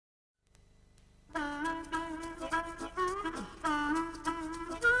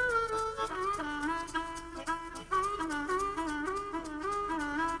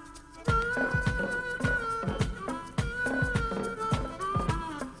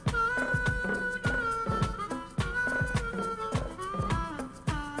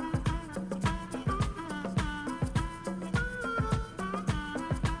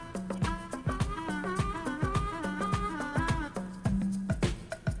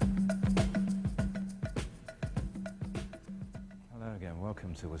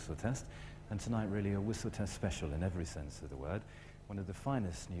welcome to Whistle Test, and tonight really a Whistle Test special in every sense of the word. One of the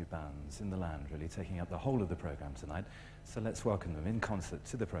finest new bands in the land, really, taking up the whole of the programme tonight. So let's welcome them in concert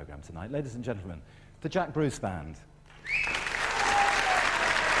to the programme tonight. Ladies and gentlemen, the Jack Bruce Band.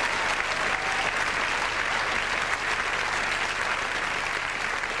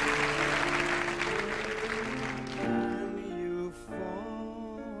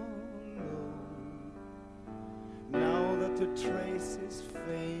 The trace is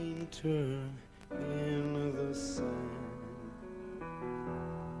fainter in the sun.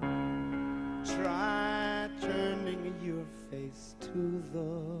 Try turning your face to the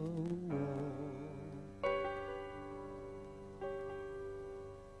wall.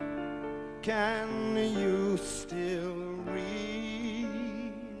 Can you still read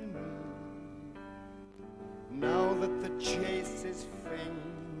me now that the chase is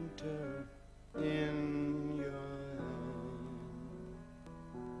fainter in your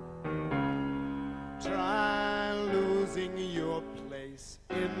try losing your place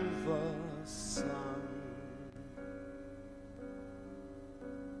in the sun.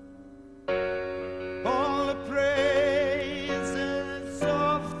 All the praises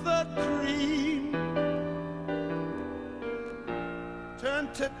of the dream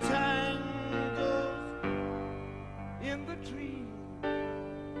turn to tangles in the dream.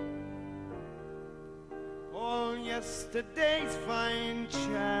 All yesterday's fine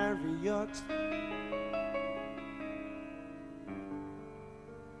chariots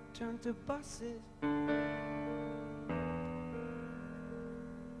turn to buses in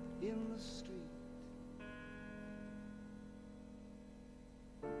the street.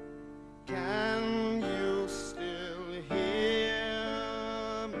 Can you still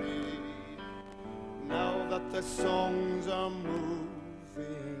hear me now that the songs are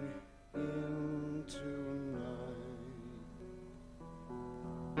moving into night?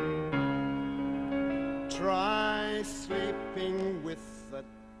 Try sleeping with the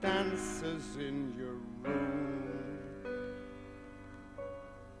dancers in your room.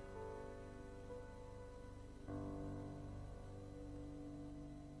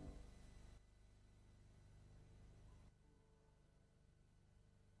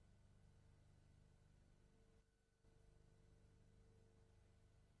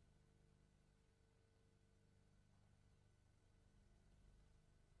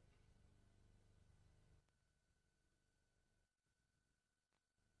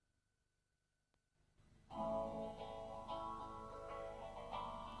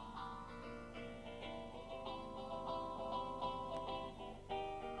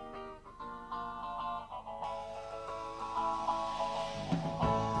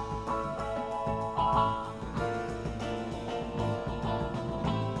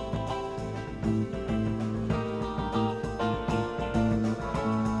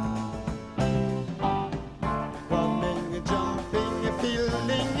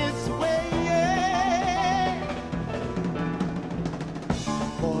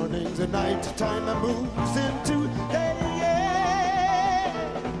 The night time moves into day.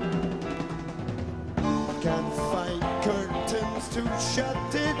 Can't find curtains to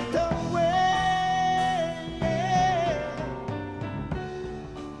shut it away.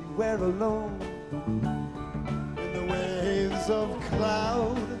 We're alone in the waves of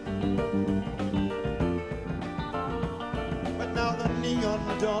cloud. But now the neon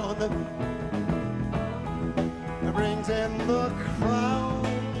dawn brings in the crowd.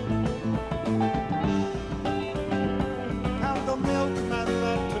 And the milkman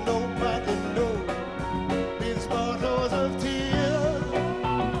that nobody knows leaves bottles of tears.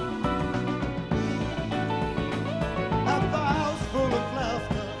 And the house full of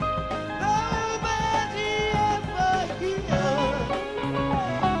laughter nobody ever hears.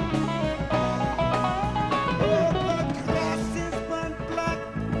 Oh, the grass is burnt black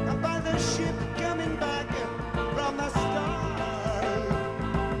by the ship coming back from the stars.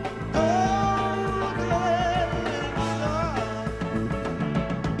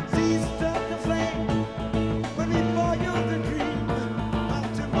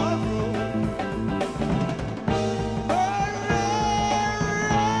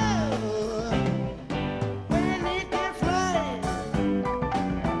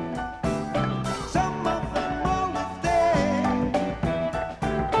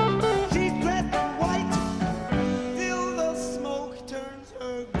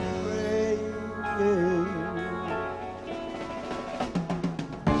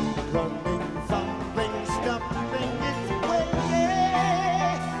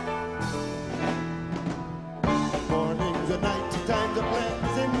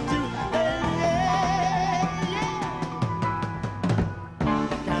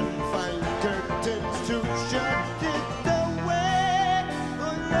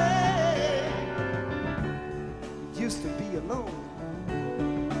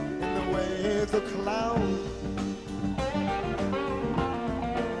 the cloud.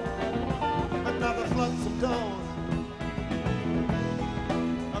 Another floods of dawn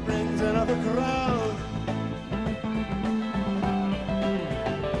brings another crowd.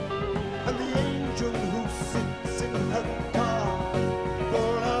 And the angel who sits in her car,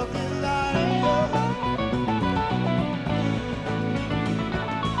 full of desire,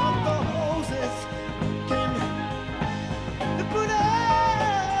 but the hoses came to put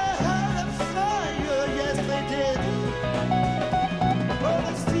out a fire. Yes, they did. Oh,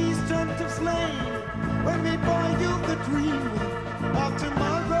 the seas turned to flame when we bore you the dream of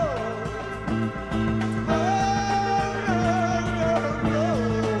tomorrow.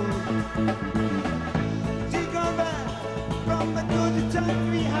 Take on back from the good times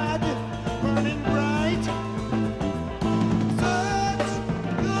we had, burning bright. Such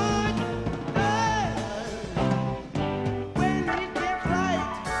good times when it gets right.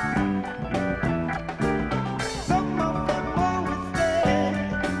 Some of them always stay.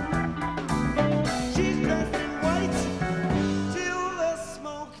 She's dressed in white till the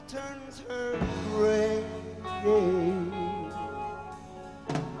smoke turns her gray.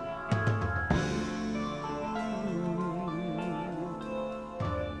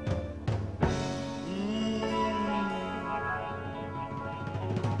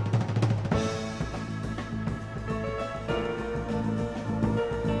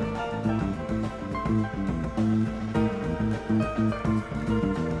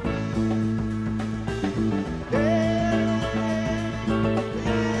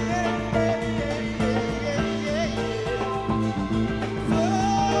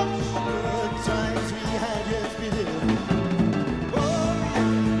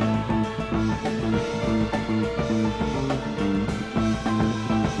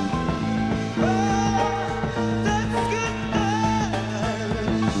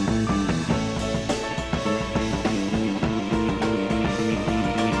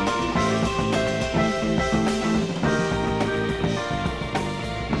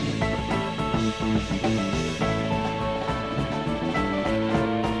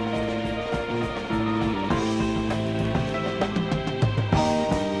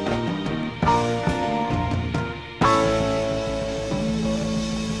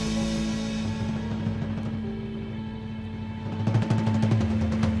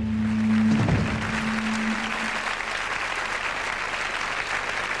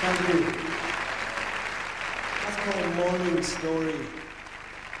 Thank you. That's called Morning Story.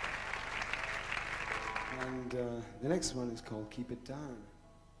 And the next one is called Keep It Down.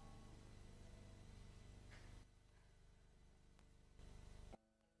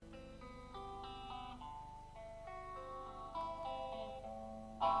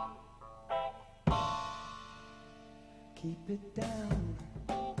 Keep it down.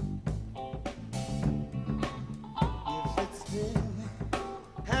 If it's still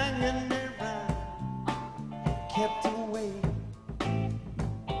hanging around, kept away.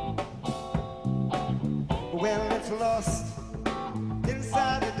 Well, it's lost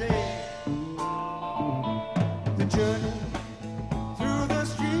inside the day. The journey through the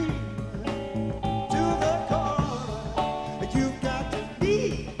street to the corner, you've got to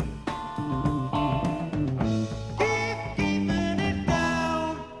be. Keeping it down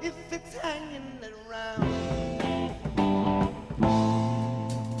if it's hanging around.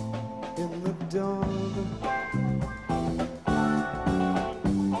 In the dawn,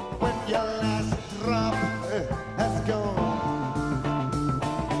 when your last drop has gone,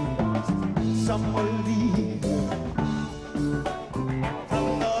 some will leave from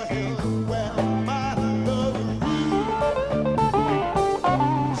the hill where my love reads.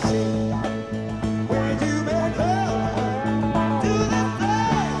 Where you met her to the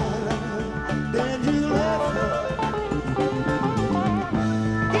side, then you left her.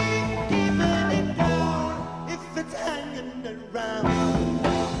 Keeping it down if it's hanging around.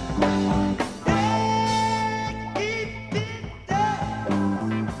 Yeah, keep it down.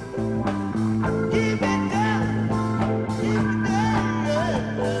 Keep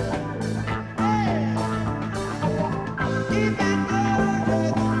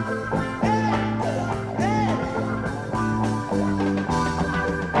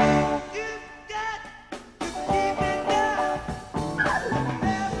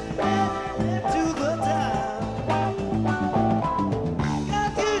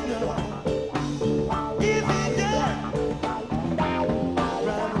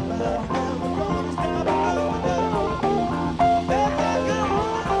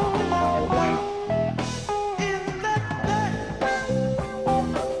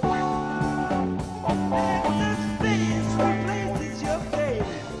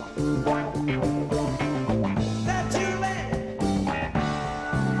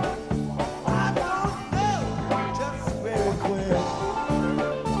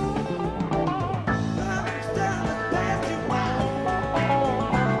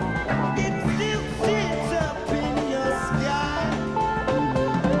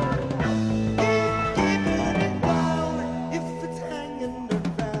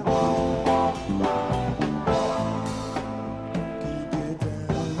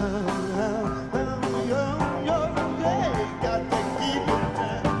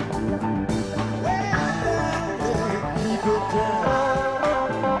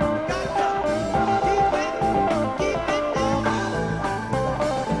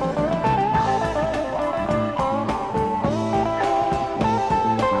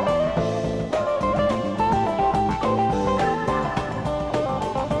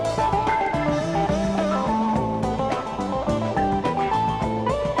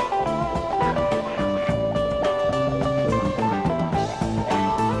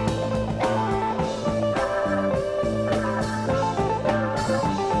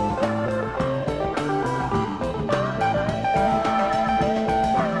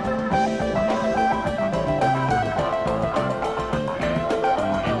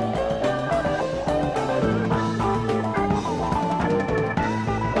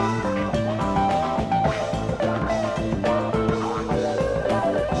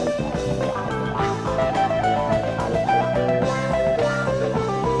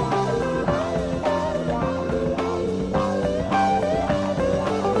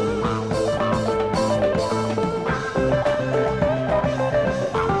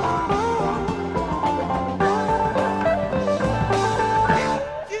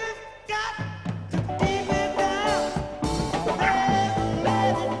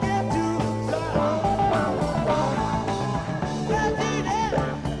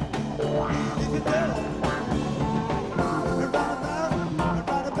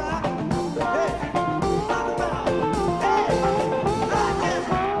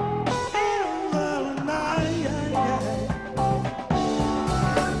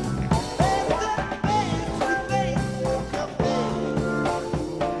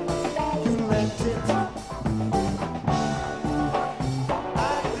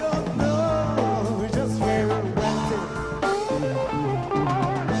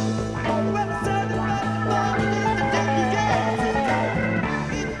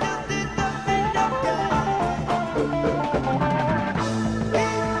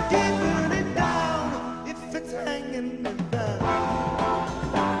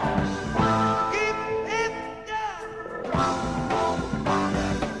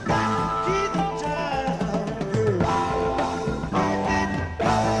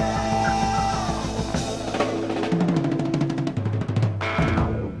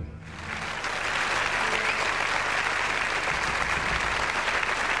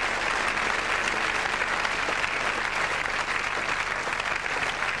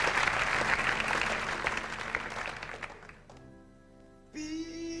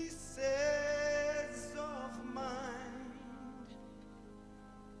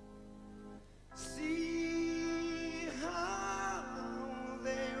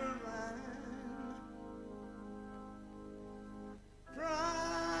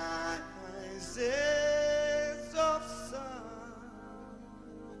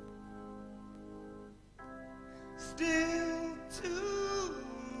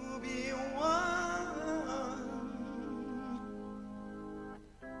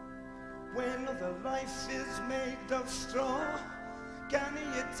Well, the life is made of straw. Can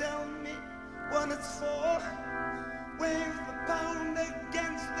you tell me what it's for? Wave the pound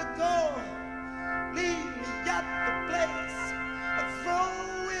against the door. Leave me at the place or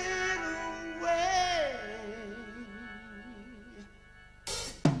throw it away.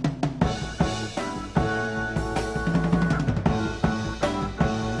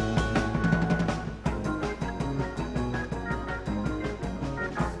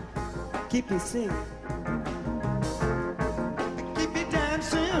 Keep me singing. Keep me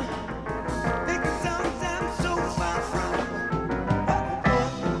dancing. Make it sound I'm so far from.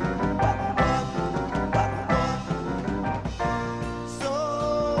 So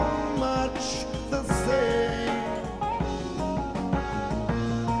much the same.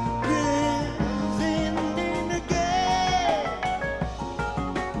 Living in a game.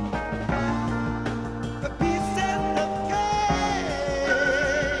 A piece of cake.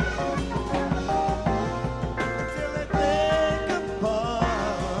 Till it break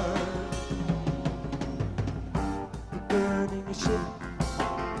apart. Burning a ship.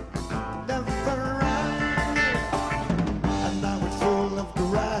 Never running. And now it's full of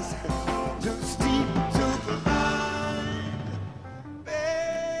grass. Too steep to climb.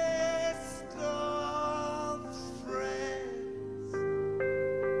 Best of friends.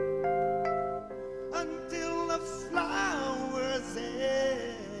 Until the flowers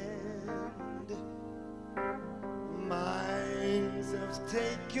end. Minds have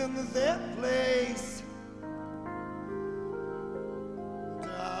taken their place.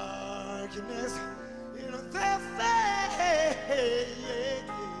 Darkness in their face.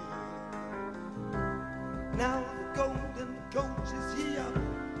 Now the golden coach is here.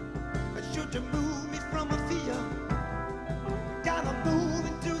 Should you move me from a fear? Gotta move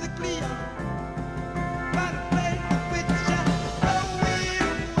into the clear. But play with you, throw it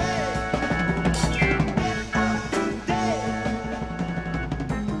away. Today.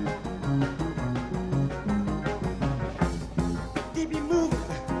 Keep me moving.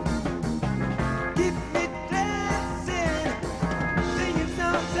 Keep me dancing. Singing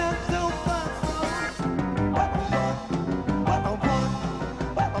songs I'm so far from. What I want, what I want,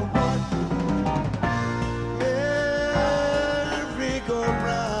 what I want.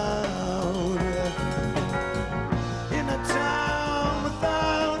 Merry-go-round in a town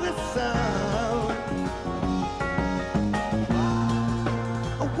without a sound.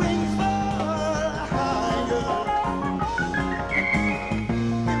 A wing fall higher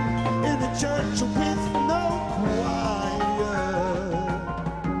in a church with no choir.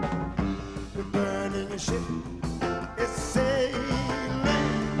 We're burning a ship. It's sailing.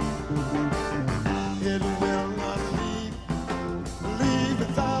 It will not leave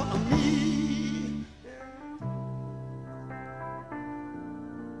without me.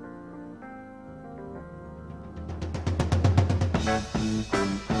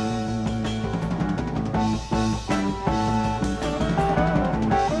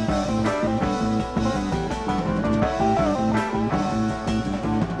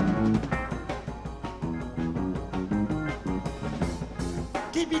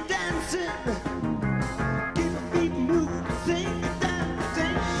 Keep me dancing. Keep my feet moving. Sing it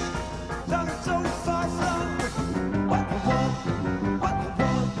dancing. Talking so far from what I want, what I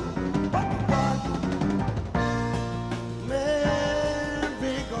want, what I want.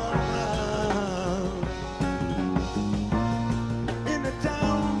 Merry-go-round in a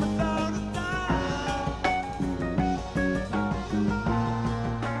town without a sound.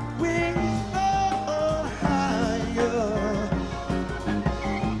 Wings fall higher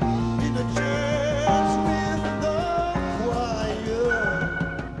in a church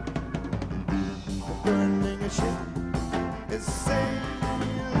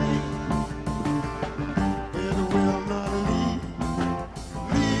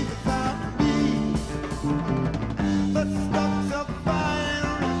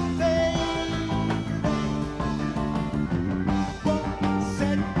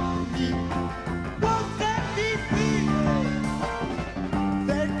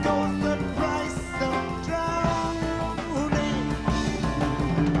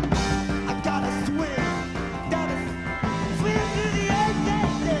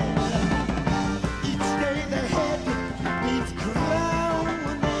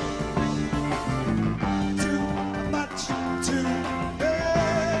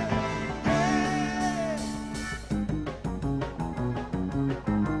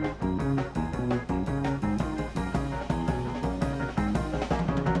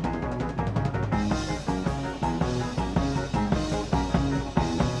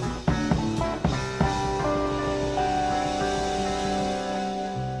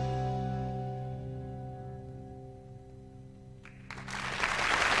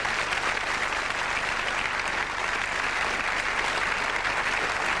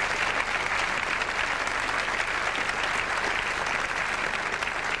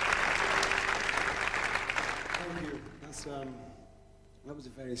That was a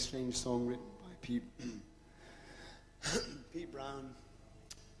very strange song written by Pete, Pete Brown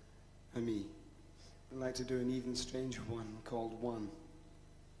and me. I'd like to do an even stranger one called One.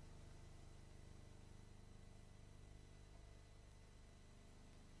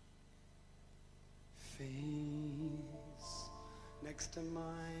 Face next to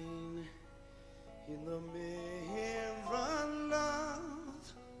mine in the mirror, love.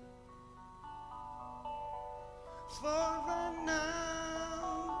 For the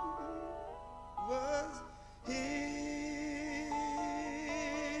now was history,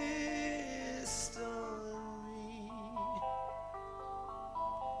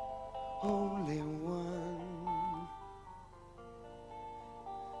 only one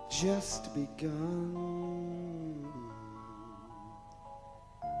just begun.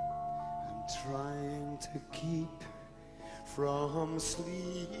 I'm trying to keep from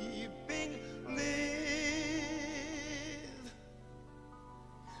sleeping,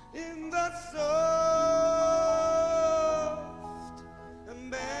 in the soft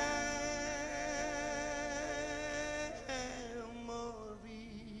memory,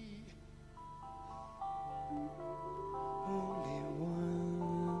 only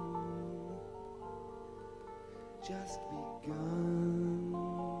one just begun.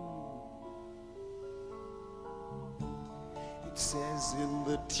 It says in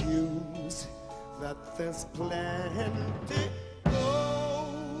the tunes that there's plenty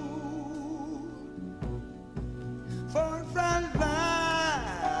for our life's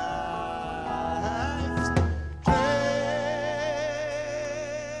treasury.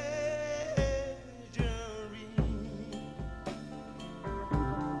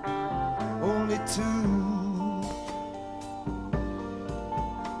 Only two,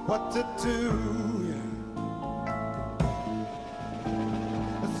 what to do.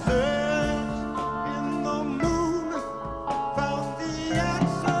 A search in the moon found the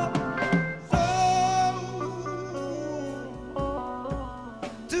answer.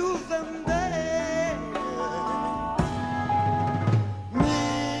 To them there,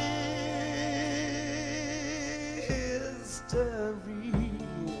 mystery.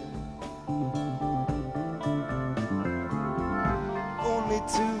 Only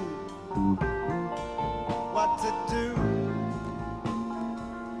two, what to do.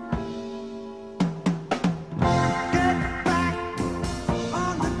 Get back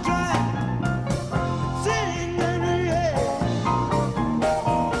on the track, sing in the air.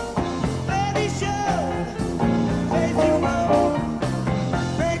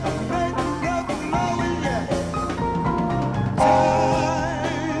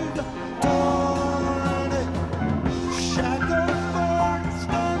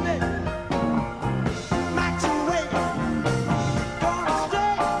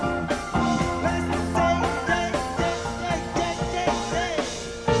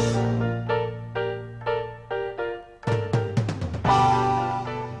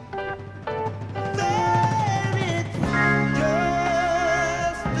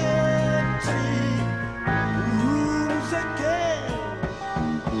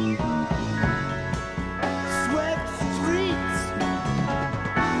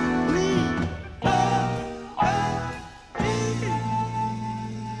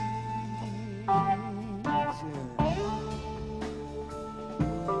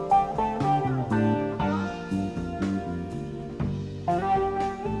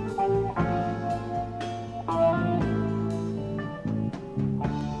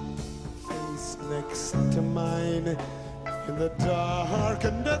 Next to mine in the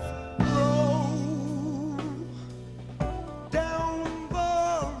darkness row down the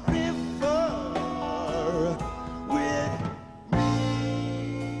river with me,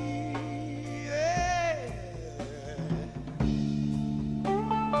 yeah.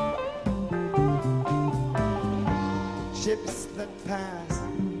 Ships that pass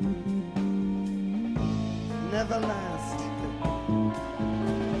never last,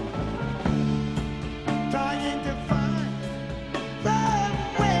 trying to find the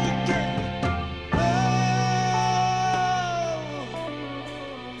waking. Oh,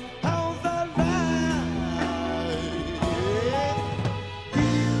 how the light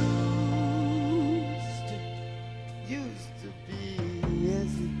used to be,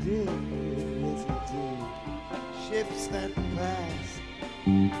 as it did, as it did. Ships that pass,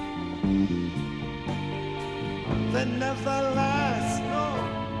 that never last, no.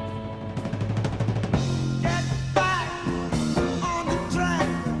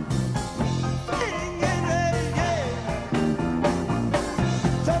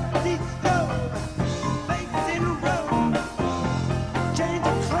 Change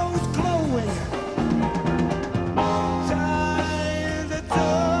of clothes glowing.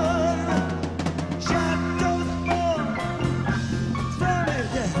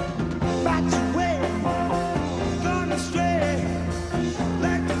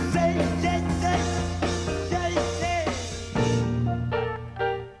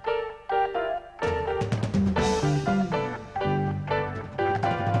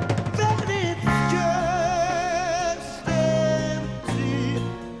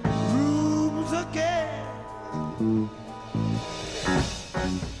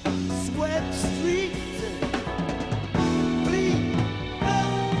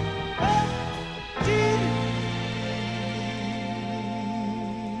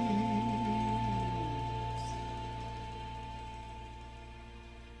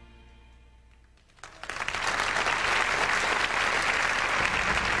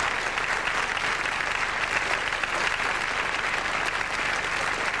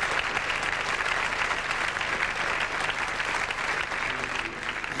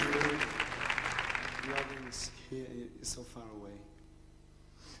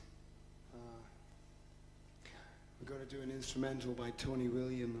 going to do an instrumental by Tony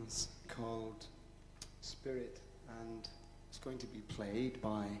Williams called Spirit, and it's going to be played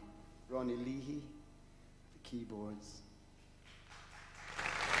by Ronnie Leahy, the keyboards.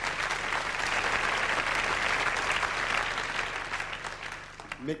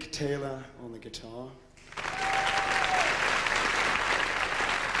 Mick Taylor on the guitar.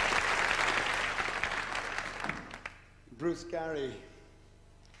 Bruce Gary,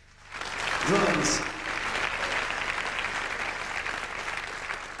 drums.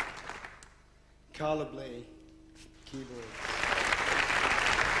 Carla Bley, keyboard.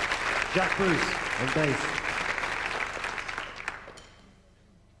 Jack Bruce on bass.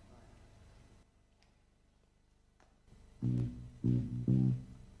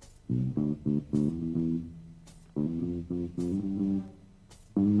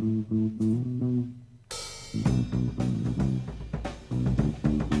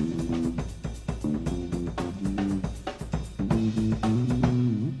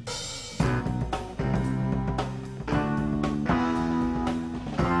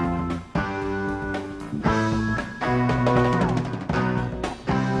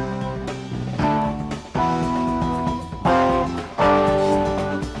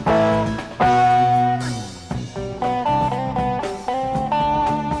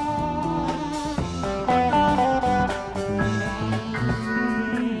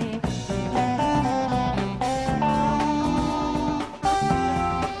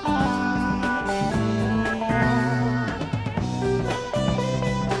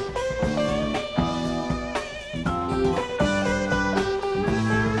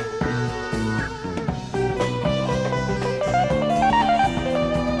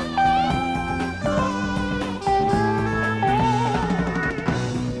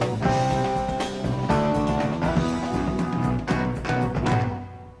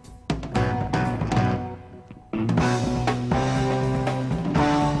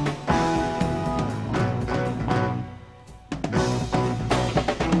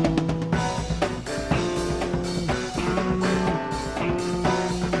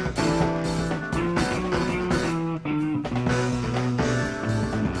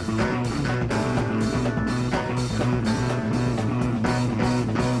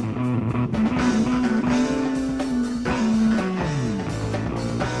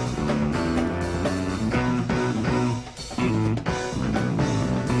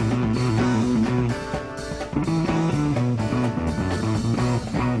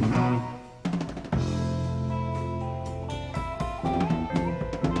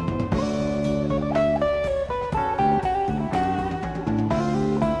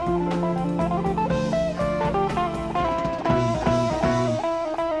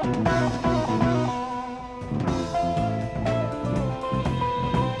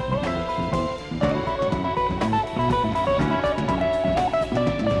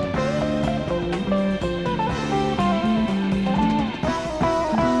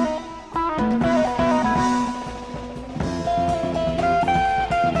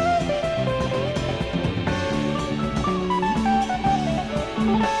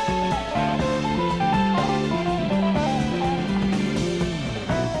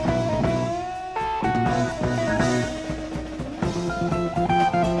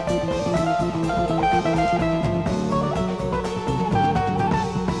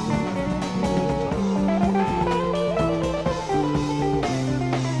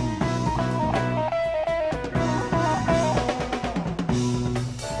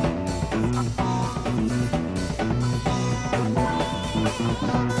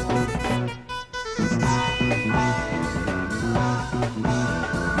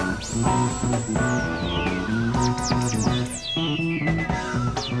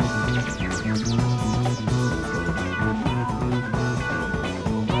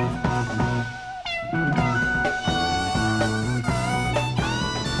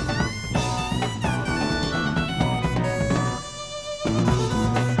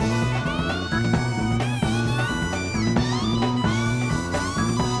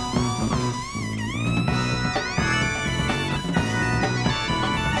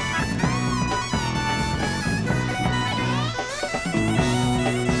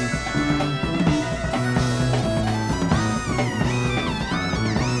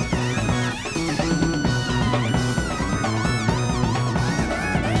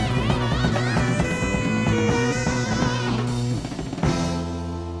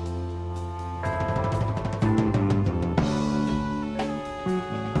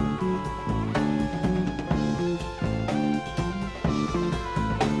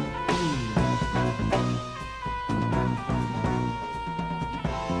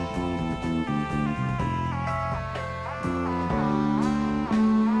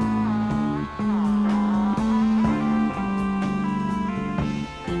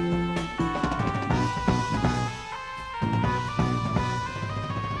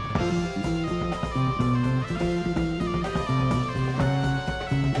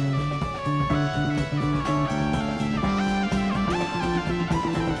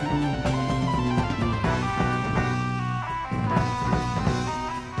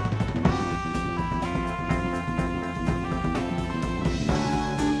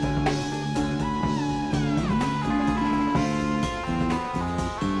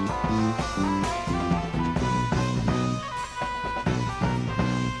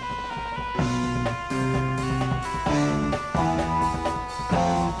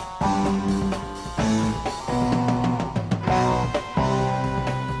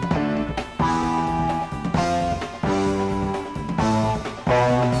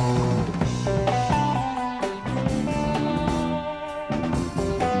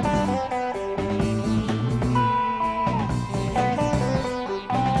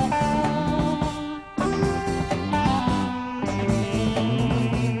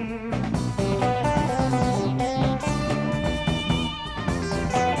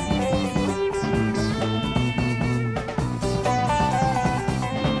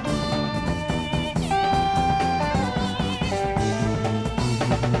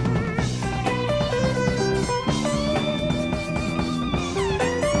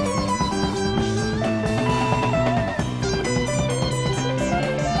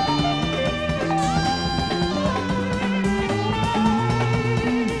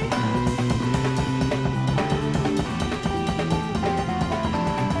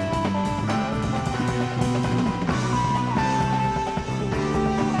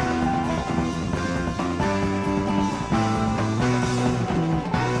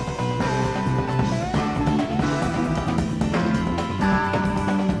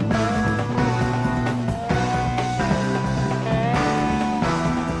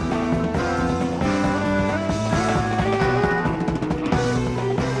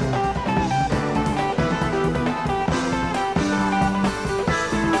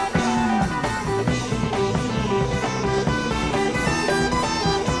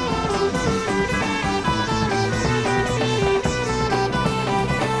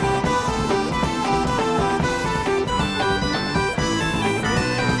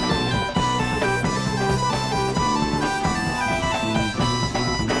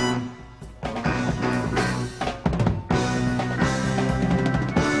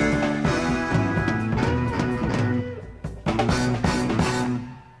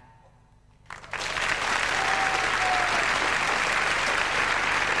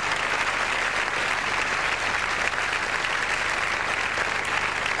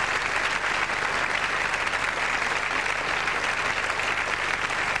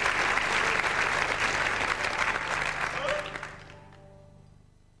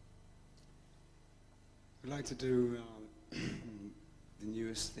 like to do the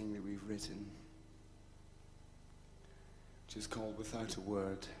newest thing that we've written, which is called Without a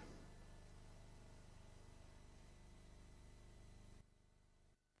Word.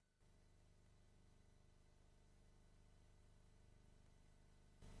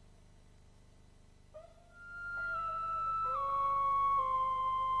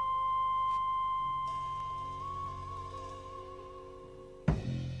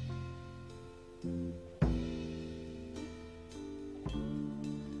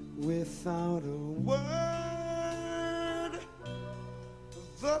 Without a word,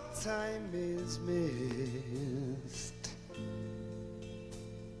 the time is missed.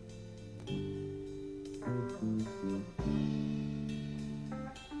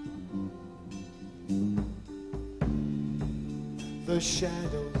 The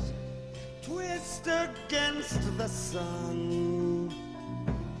shadows twist against the sun.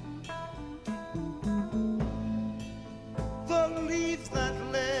 The leaves that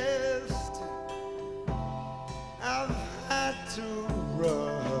left I've had to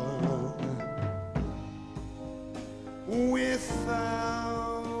run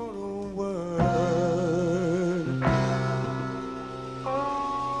without a word.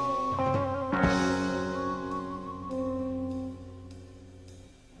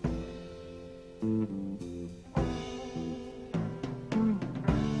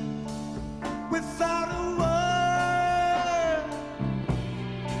 Without a word,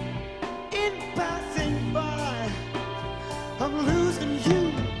 in passing by, I'm losing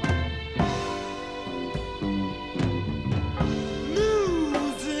you.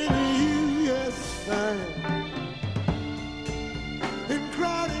 Losing you, yes, in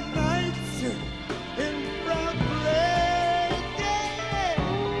crowded nights, in broad break, yeah.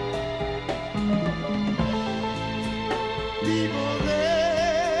 People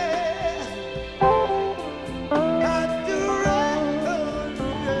there at the road,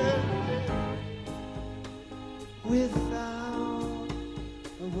 yeah. Without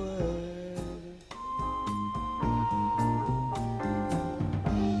a word.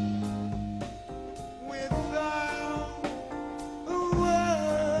 Without a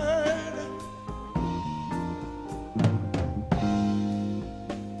word.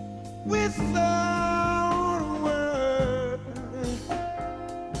 Without a word.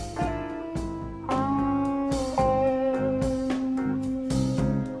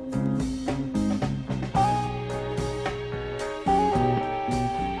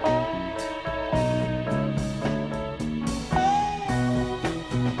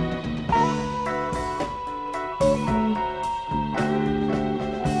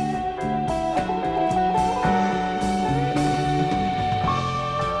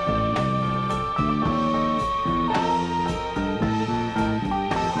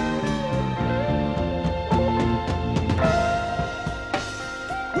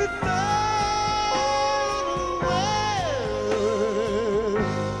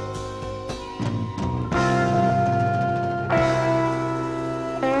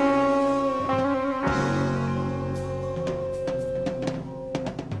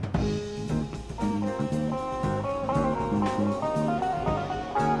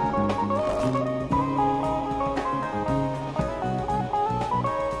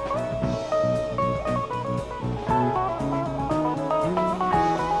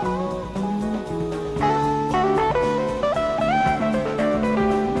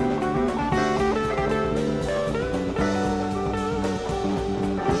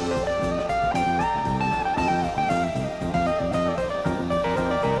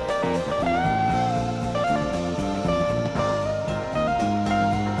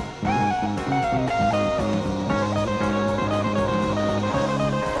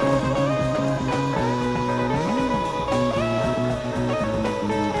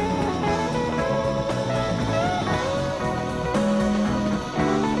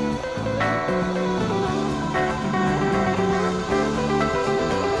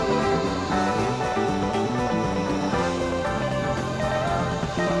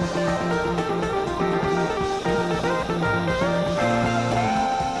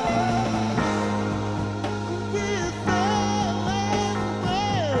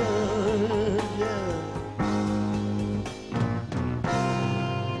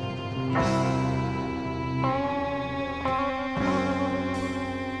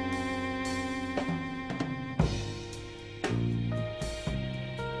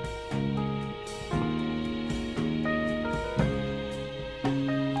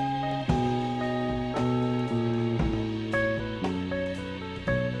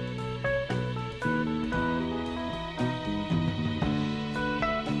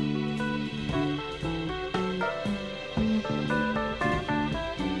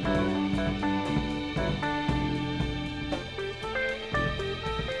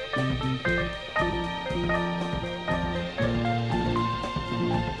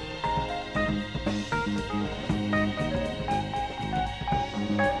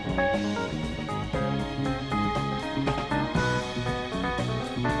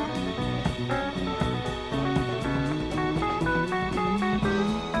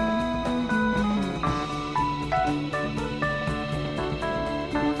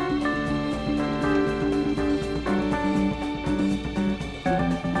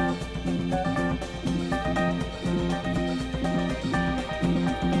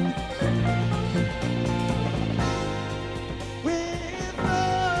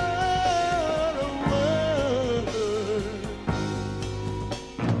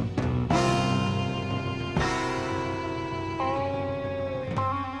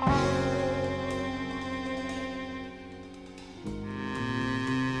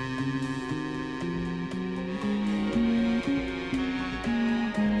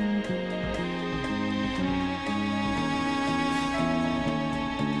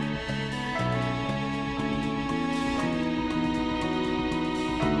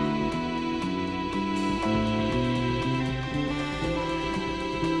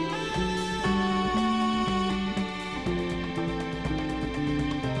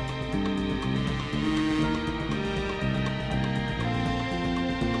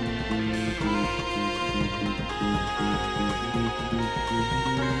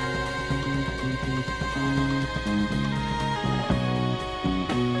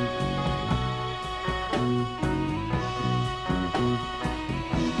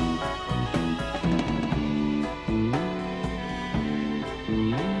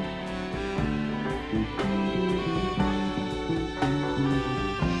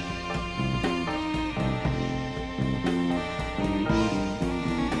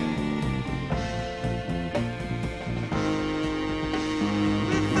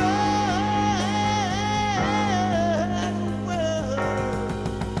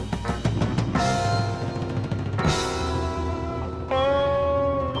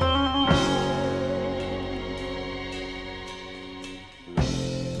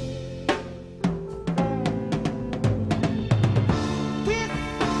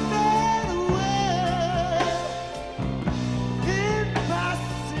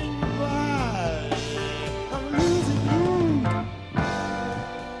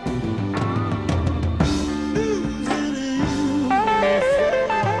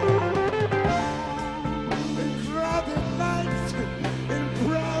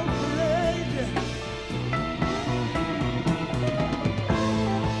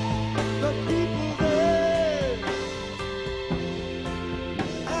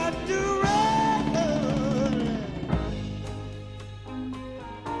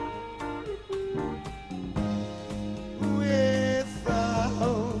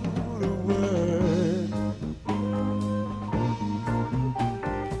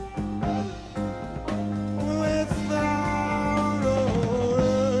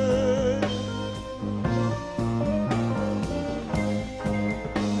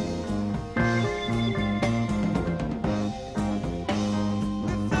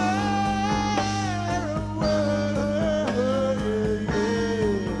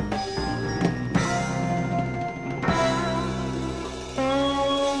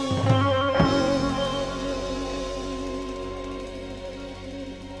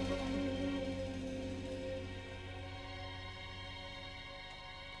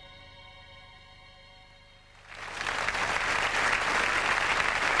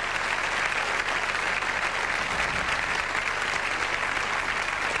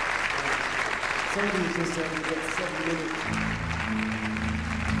 Somebody just said we've got 7 minutes.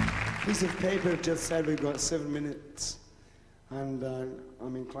 Piece of paper just said we've got 7 minutes, and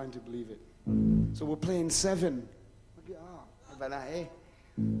I'm inclined to believe it. So we're playing 7. How about that, eh?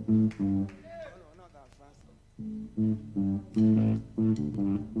 No, not that fast.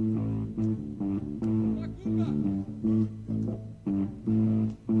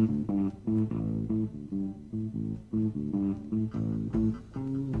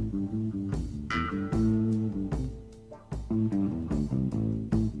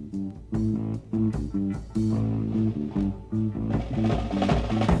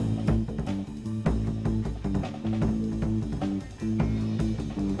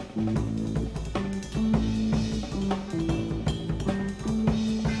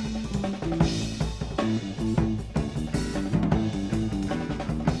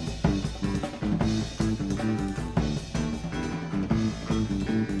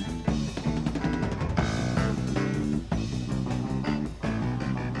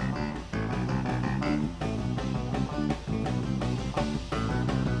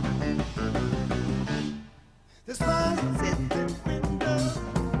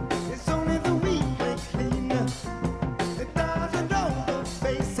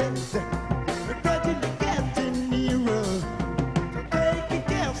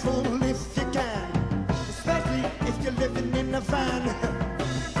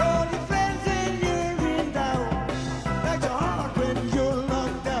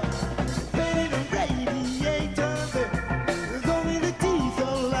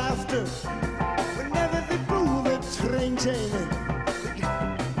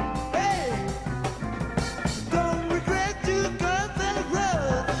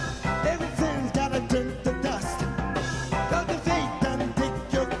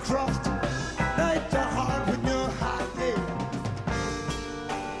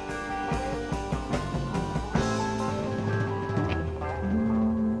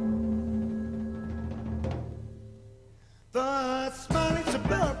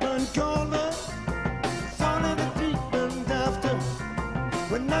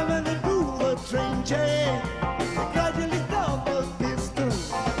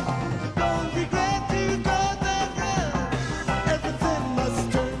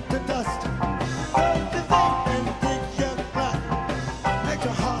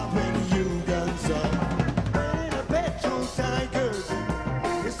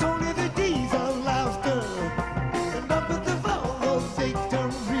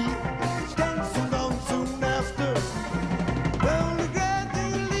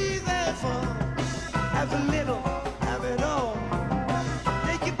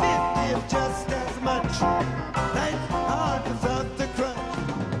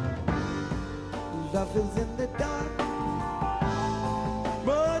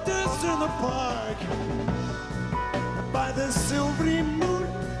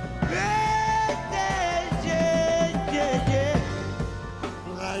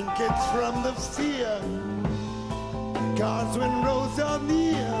 it's from the fear. Cause when roads are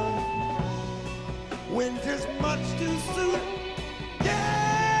near, winter's much too soon.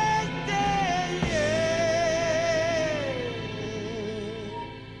 Yeah, yeah, yeah.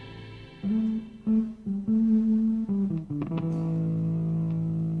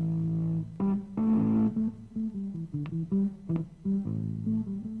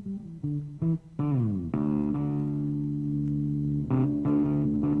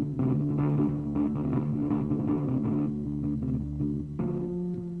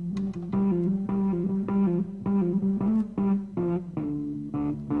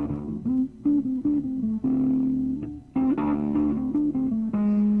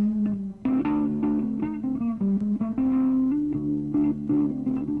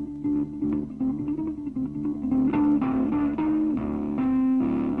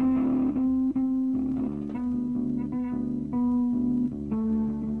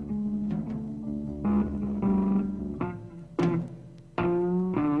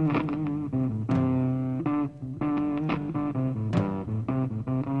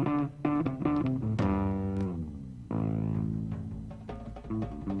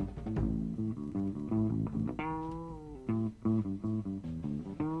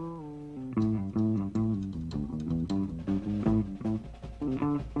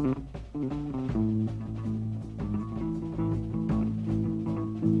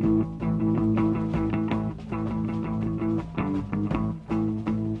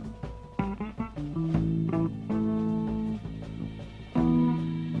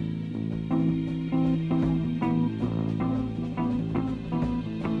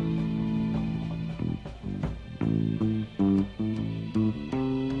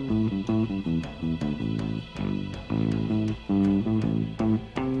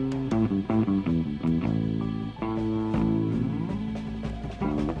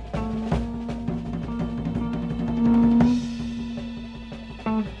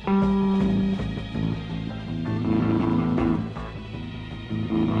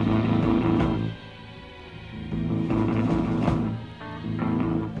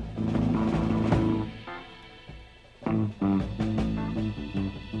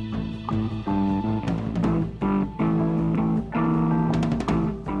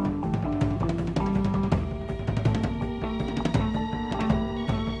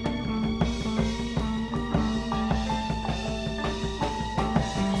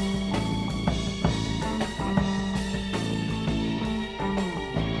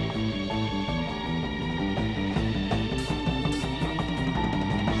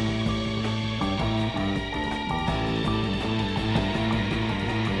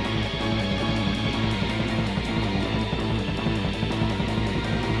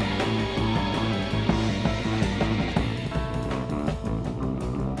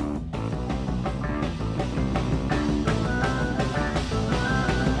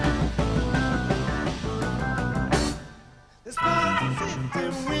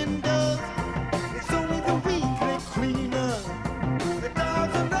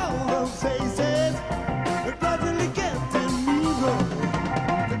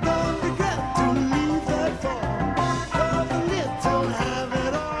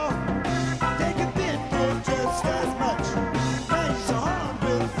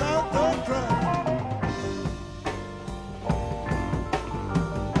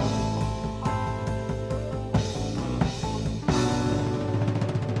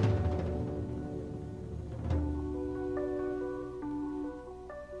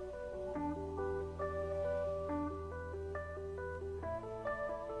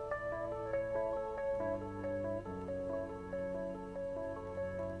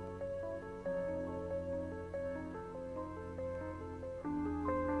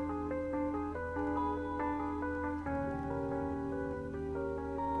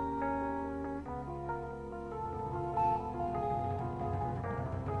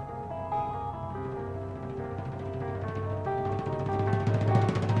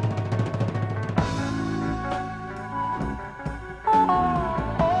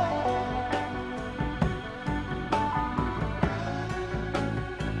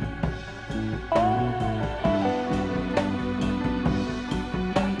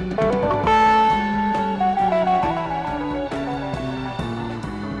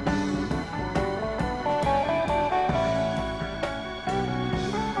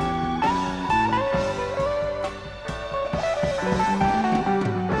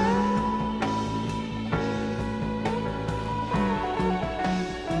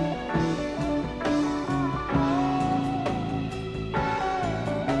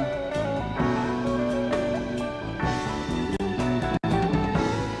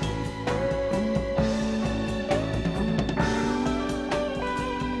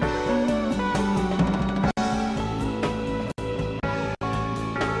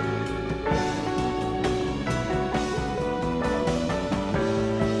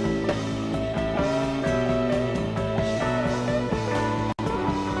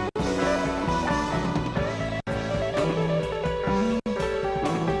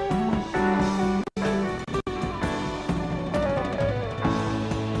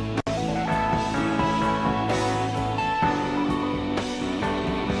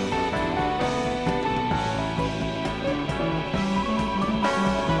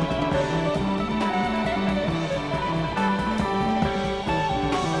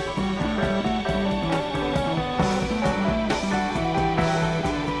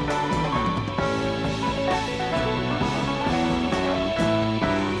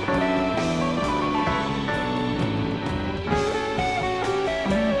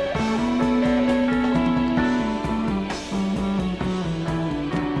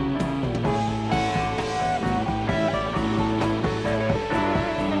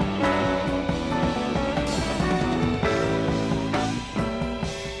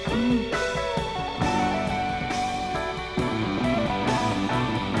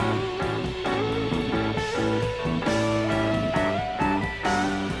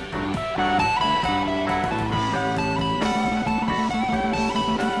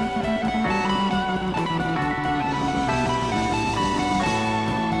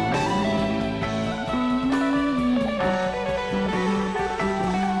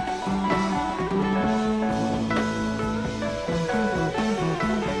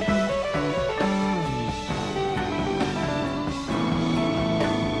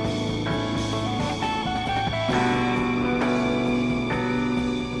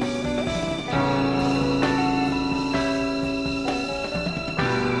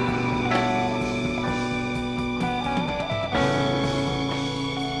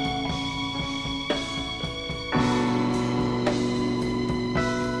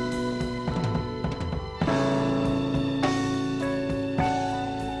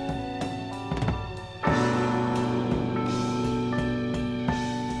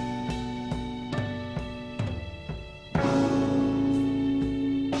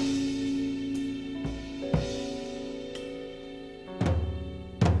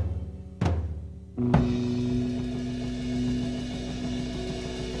 Me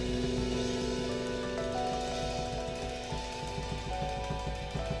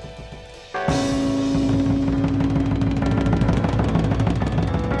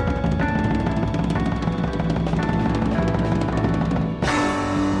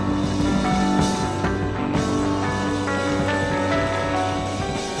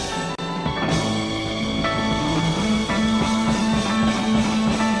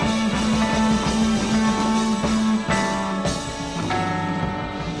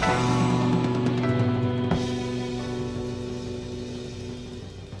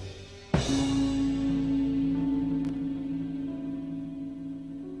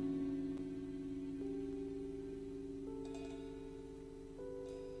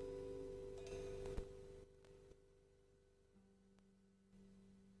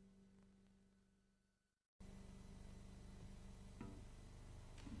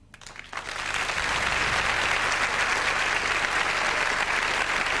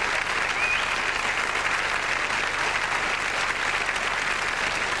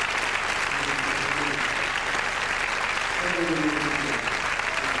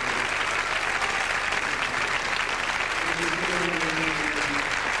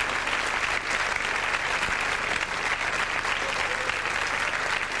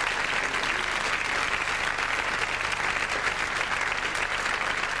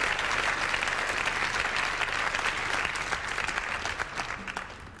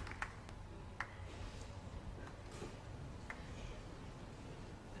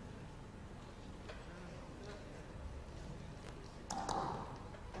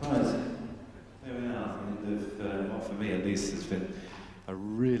at least, has been a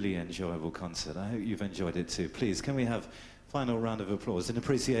really enjoyable concert. I hope you've enjoyed it too. Please, can we have a final round of applause in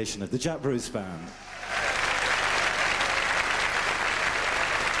appreciation of the Jack Bruce Band?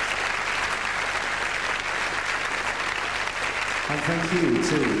 And thank you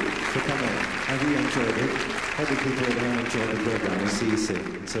too for coming. I really enjoyed it. Hope the people at home enjoy the programme. We'll see you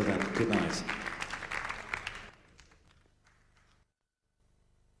soon. Until then, good night.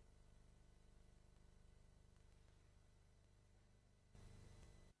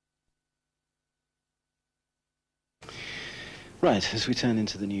 Right, as we turn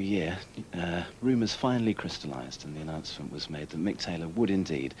into the new year, rumours finally crystallised and the announcement was made that Mick Taylor would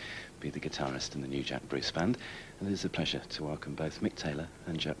indeed be the guitarist in the new Jack Bruce Band, and it is a pleasure to welcome both Mick Taylor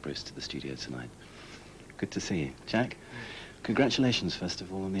and Jack Bruce to the studio tonight. Good to see you. Jack, congratulations first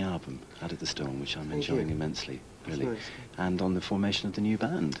of all on the album, Out of the Storm, which I'm enjoying immensely, really, Nice. and on the formation of the new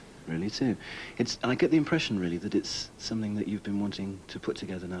band, really too. I get the impression really that it's something that you've been wanting to put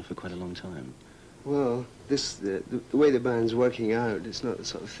together now for quite a long time. Well, the way the band's working out, it's not the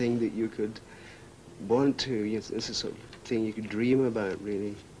sort of thing that you could want to. It's the sort of thing you could dream about,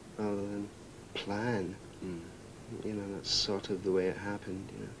 really, rather than plan. You know, that's sort of the way it happened,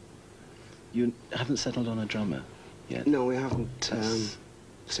 you know. You haven't settled on a drummer yet? No, we haven't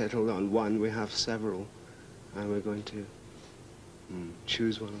settled on one. We have several, and we're going to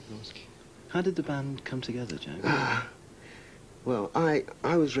choose one of those. How did the band come together, Jack? Well, I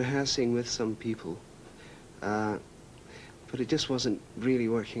was rehearsing with some people, but it just wasn't really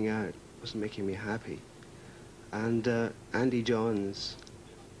working out. It wasn't making me happy. And Andy Johns,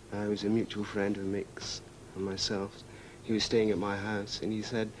 who's a mutual friend of Mick's and myself, he was staying at my house, and he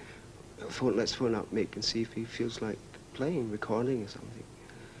said, let's phone up Mick and see if he feels like playing, recording or something.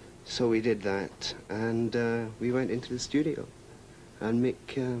 So we did that, and we went into the studio. And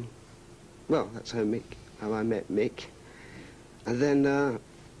Mick, well, that's how I met Mick. And then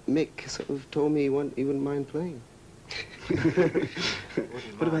Mick sort of told me he wouldn't mind playing.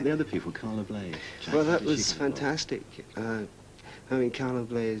 What about the other people, Carla Bley? Jack, Well, how that did she was get involved? fantastic. I mean, Carla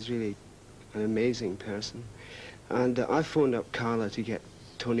Bley is really an amazing person. And I phoned up Carla to get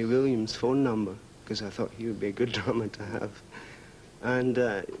Tony Williams' phone number, because I thought he would be a good drummer to have. And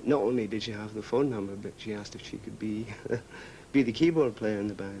not only did she have the phone number, but she asked if she could be the keyboard player in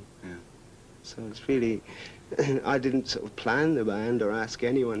the band. Yeah. So it's really, I didn't sort of plan the band or ask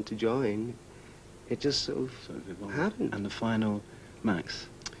anyone to join. It just sort of evolved. happened. And the final, Max?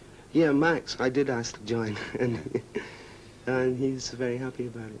 Yeah, Max, I did ask to join, and he's very happy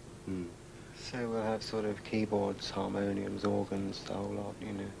about it. So we'll have sort of keyboards, harmoniums, organs, the whole lot,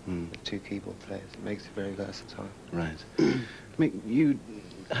 you know, with two keyboard players. It makes it very versatile. Right. Mick,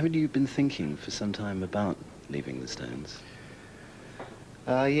 haven't you been thinking for some time about leaving the Stones?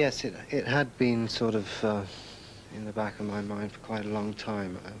 Yes, it had been sort of in the back of my mind for quite a long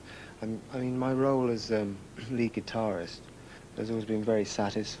time. I mean, my role as lead guitarist has always been very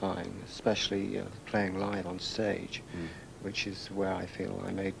satisfying, especially playing live on stage. which is where I feel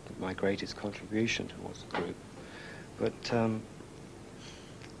I made my greatest contribution towards the group. But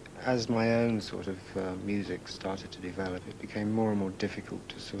as my own sort of music started to develop, it became more and more difficult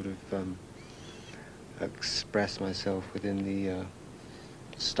to sort of express myself within the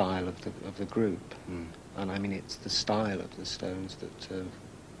style of the group. And I mean, it's the style of the Stones that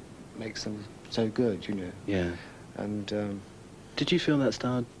makes them so good, you know. Yeah. And did you feel that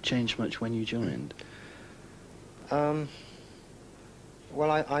style changed much when you joined?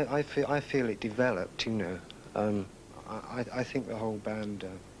 well, I feel it developed, you know. I think the whole band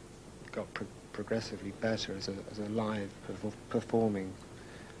got progressively better as a live performing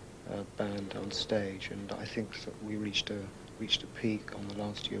band on stage, and I think we reached a peak on the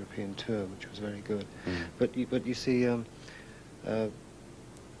last European tour, which was very good. But you see,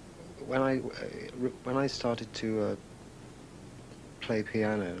 when I started to play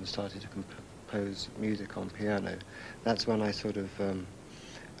piano and started to compose music on piano, that's when I sort of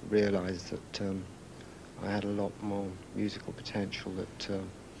realized that I had a lot more musical potential that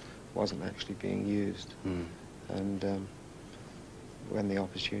wasn't actually being used. And when the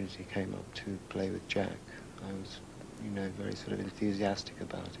opportunity came up to play with Jack, I was, you know, very sort of enthusiastic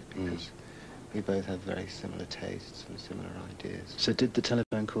about it, because we both have very similar tastes and similar ideas. So did the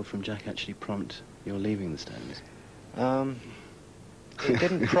telephone call from Jack actually prompt your leaving the Stones? It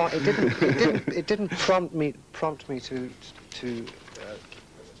didn't prompt me to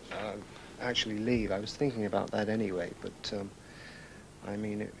actually leave. I was thinking about that anyway, but I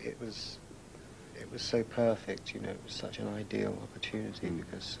mean, it was so perfect, you know. It was such an ideal opportunity,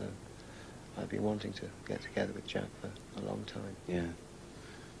 because I've been wanting to get together with Jack for a long time. Yeah.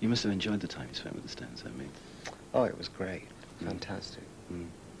 You must have enjoyed the time you spent with the Stones, I mean. Oh, it was great. Fantastic.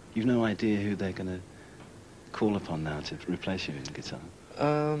 You've no idea who they're going to call upon now to replace you in guitar?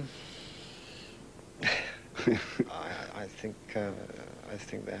 I think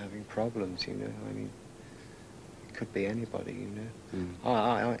they're having problems, you know. I mean, it could be anybody, you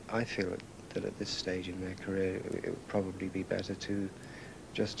know. I feel that at this stage in their career, it would probably be better to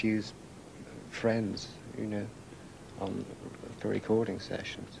just use friends, you know, for recording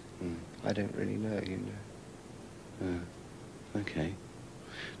sessions. I don't really know, you know. Okay.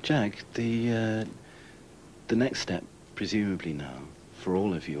 Jack, the next step, presumably now, for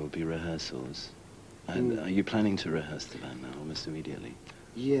all of you will be rehearsals. And are you planning to rehearse the band now, almost immediately?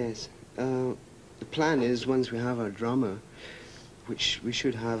 Yes. The plan is, once we have our drummer, which we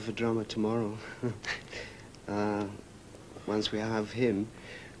should have a drummer tomorrow, once we have him,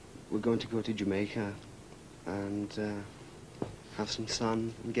 we're going to go to Jamaica and have some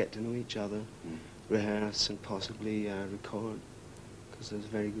sun and get to know each other, rehearse and possibly record, because there's a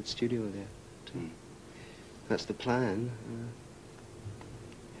very good studio there too. That's the plan.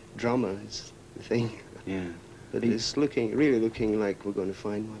 Drummer is the thing. Yeah. But it's really looking like we're going to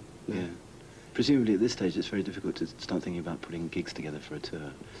find one. Yeah. Presumably at this stage it's very difficult to start thinking about putting gigs together for a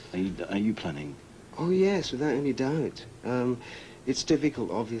tour. Are you planning? Oh yes, without any doubt. It's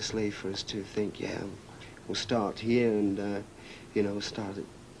difficult, obviously, for us to think, yeah, we'll start here and, you know, start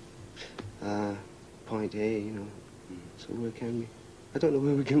at point A, you know. So where can we? I don't know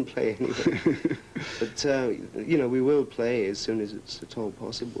where we can play anyway. But, you know, we will play as soon as it's at all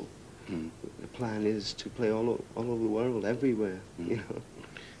possible. The plan is to play all over the world, everywhere, you know.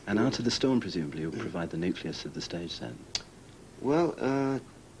 And Out of the Storm, presumably, will provide the nucleus of the stage set. Well,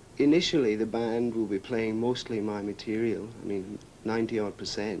 initially the band will be playing mostly my material, I mean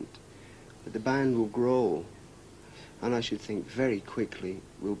 90-odd%. But the band will grow, and I should think very quickly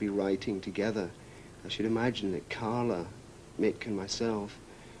we'll be writing together. I should imagine that Carla, Mick and myself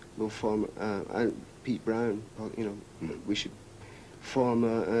will form, and Pete Brown, you know, we should form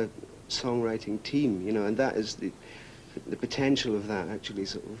a songwriting team, you know, and that is the potential of that actually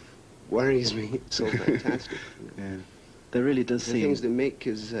sort of worries me. It's so fantastic. You know. Yeah. There really does the seem... things that Mick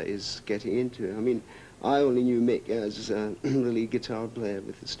is getting into. I mean, I only knew Mick as the lead guitar player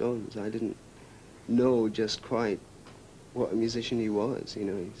with the Stones. I didn't know just quite what a musician he was, you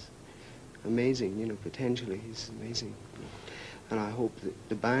know. He's amazing, you know, potentially he's amazing. And I hope that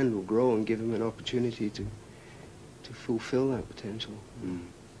the band will grow and give him an opportunity to fulfill that potential.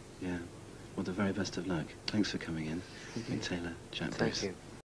 Yeah. Well, the very best of luck. Thanks for coming in. Mick Taylor, Jack Bruce. Thank you.